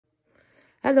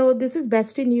Hello, this is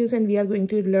Bestie News and we are going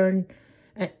to learn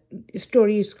a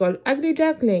story. It's called Ugly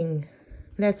Duckling.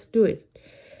 Let's do it.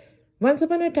 Once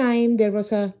upon a time, there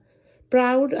was a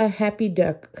happy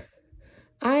duck.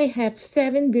 I have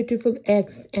 7 beautiful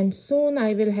eggs and soon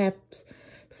I will have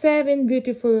 7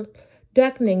 beautiful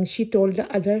ducklings, she told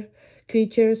the other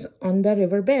creatures on the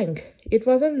river bank. It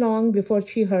wasn't long before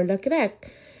she heard a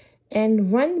crack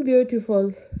and one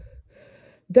beautiful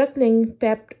duckling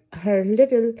peeped her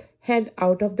little head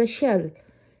out of the shell.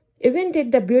 "Isn't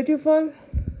it the beautiful?"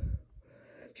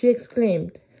 she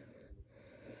exclaimed.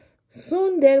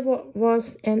 Soon there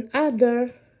was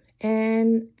another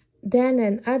and then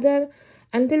another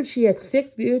until she had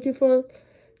 6 beautiful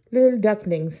little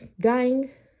ducklings drying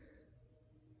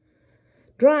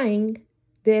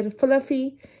their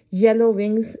fluffy yellow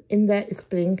wings in the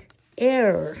spring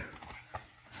air.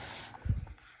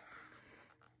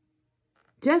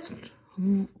 "Just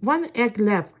one egg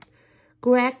left,"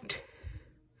 quacked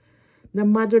the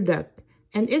mother duck,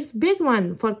 "and it's big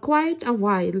one." For quite a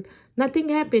while, nothing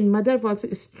happened. Mother was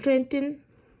started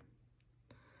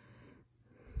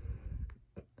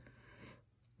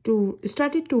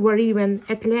to worry when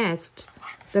at last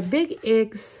the big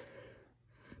eggs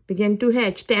began to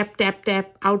hatch. Tap, tap,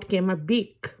 tap, out came a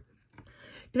beak.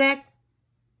 Crack,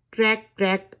 crack,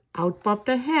 crack, out popped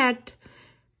a head.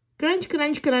 Crunch,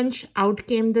 crunch, crunch, out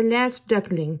came the last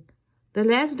duckling. The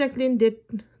last duckling did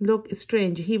look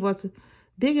strange. He was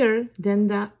bigger than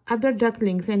the other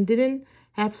ducklings and didn't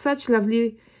have such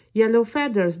lovely yellow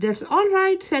feathers. "That's all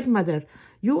right," said Mother.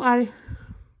 "You are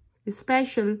a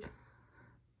special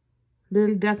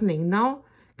little duckling. Now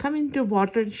come into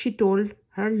water," she told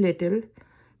her little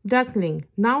duckling.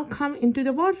 "Now come into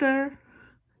the water.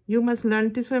 You must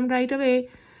learn to swim right away."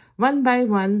 One by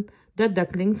one, the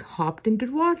ducklings hopped into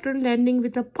the water, landing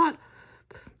with a pop.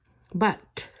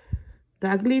 But the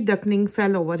ugly duckling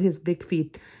fell over his big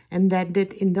feet and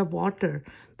landed in the water.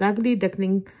 The ugly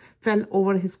duckling fell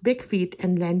over his big feet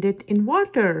and landed in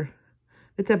water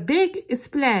with a big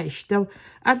splash. The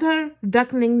other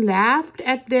duckling laughed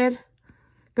at their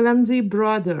clumsy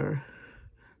brother.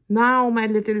 "Now, my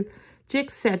little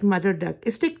chicks," said Mother Duck,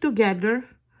 "stick together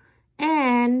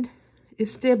and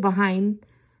stay behind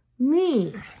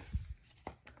me."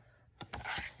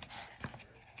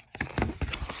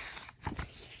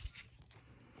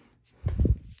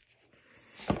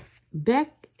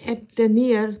 Back at the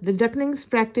ducklings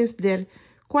practiced their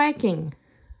quacking.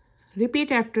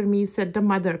 "Repeat after me," said the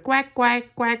mother. "Quack,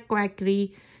 quack, quack,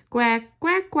 quackery, quack,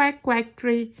 quack, quack,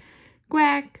 quackery,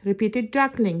 quack," repeated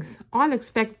ducklings. All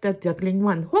except the duckling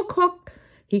one. "Hook, hook,"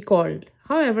 he called.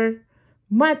 However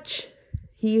much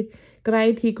he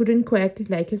cried, he couldn't quack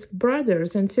like his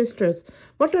brothers and sisters.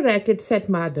 "What a racket," said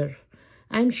Mother.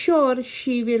 "I'm sure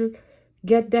she will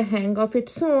get the hang of it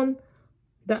soon."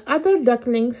 The other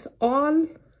ducklings all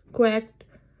quacked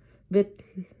with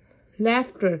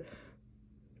laughter.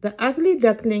 The ugly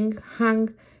duckling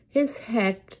hung his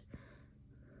head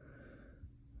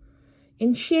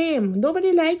in shame.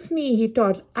 "Nobody likes me," he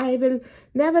thought. "I will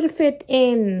never fit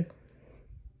in."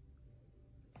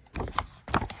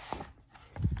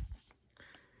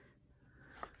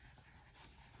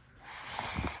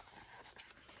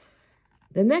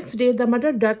 The next day, the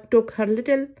mother duck took her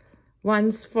little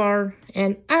ones for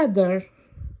another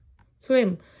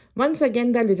swim. Once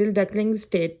again, the little duckling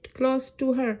stayed close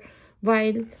to her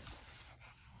while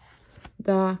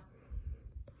the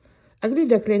ugly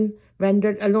duckling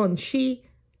wandered alone.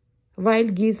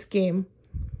 Wild geese came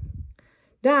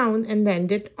down and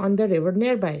landed on the river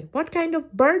nearby. "What kind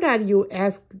of bird are you?"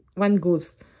 asked one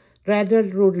goose rather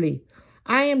rudely.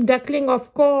 "I am duckling,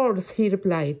 of course," he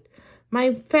replied.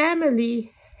 "My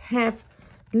family have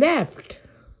left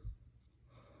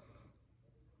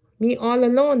me all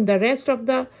alone." The rest of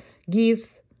the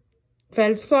geese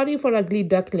felt sorry for ugly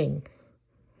duckling.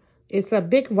 It's a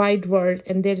big wide world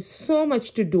and there's so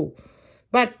much to do.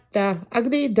 But the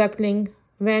ugly duckling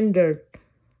wandered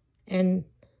and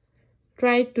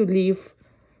tried to leave,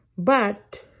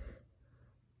 but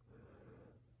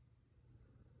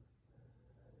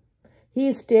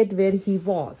he stayed where he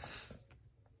was.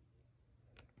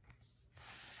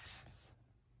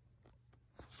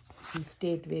 He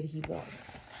stayed where he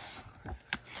was.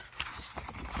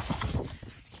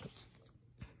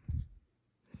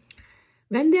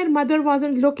 When their mother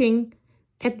wasn't looking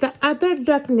at, the other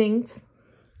ducklings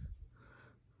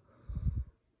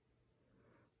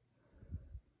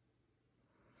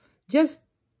just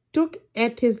took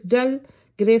at his dull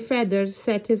grey feathers,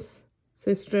 said his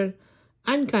sister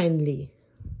unkindly,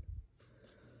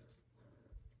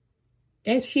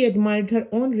 as she admired her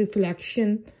own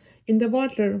reflection in the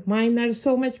water. Mine are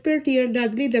so much prettier. The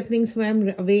ugly duckling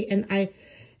swam away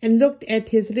and looked at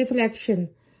his reflection.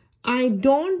 I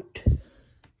don't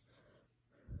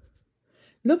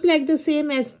look like the same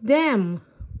as them,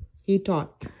 he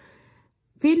thought.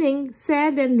 Feeling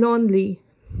sad and lonely,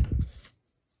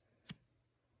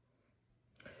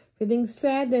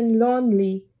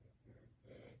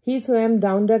 he swam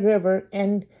down the river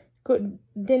and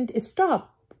couldn't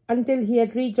stop until he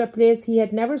had reached a place he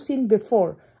had never seen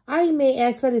before. I may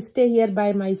as well stay here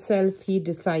by myself, he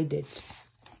decided.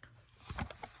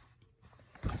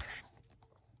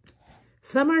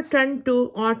 Summer turned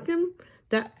to autumn.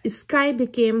 The sky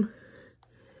became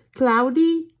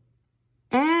cloudy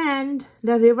and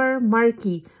the river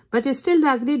murky, but still the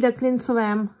ugly duckling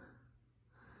swam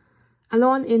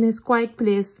alone in his quiet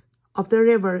place of the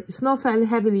river. Snow fell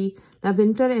heavily the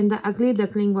winter and the ugly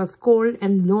duckling was cold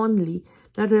and lonely.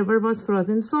 The river was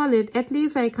frozen solid. At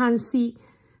least I can't see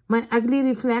my ugly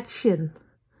reflection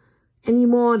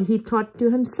anymore, he thought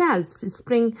to himself.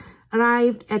 Spring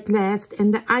arrived at last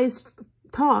and the ice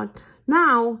thawed.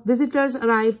 Now visitors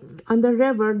arrived on the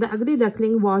river. The ugly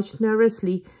duckling watched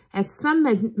nervously as some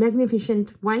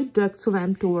magnificent white duck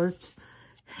swam towards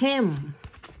him.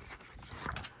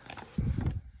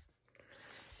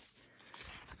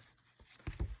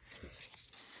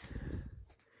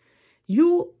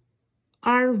 You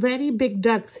are very big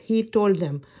ducks, he told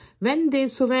them. When they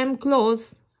swam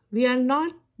close, we are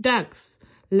not ducks,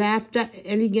 laughed the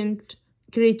elegant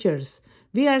creatures.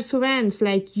 We are swans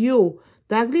like you.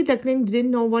 The ugly duckling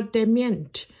didn't know what they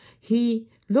meant. He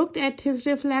looked at his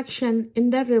reflection in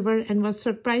the river and was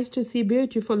surprised to see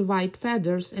beautiful white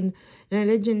feathers and an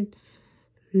elegant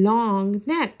long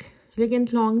neck.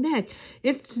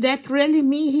 Is that really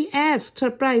me? He asked,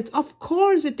 surprised. Of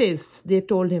course it is, they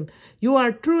told him. You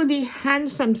are truly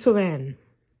handsome swan.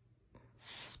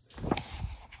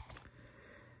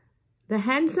 The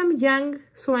handsome young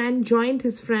swan joined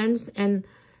his friends and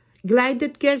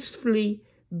glided gracefully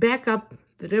back up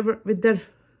the river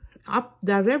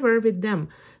with them.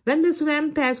 When they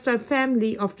swam past a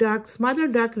family of ducks, Mother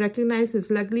Duck recognized his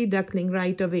ugly duckling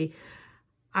right away.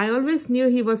 I always knew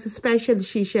he was special,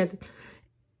 she said.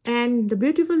 And the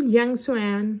beautiful young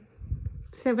swan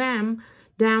swam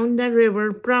down the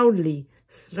river proudly,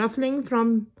 ruffling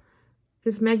from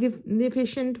his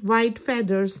magnificent white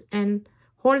feathers and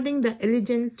holding the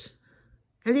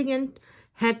elegant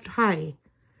head high.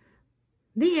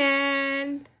 The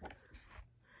end.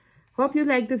 Hope you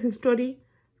like this story.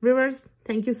 Viewers,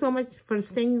 thank you so much for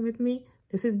staying with me.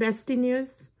 This is Bestie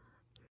News.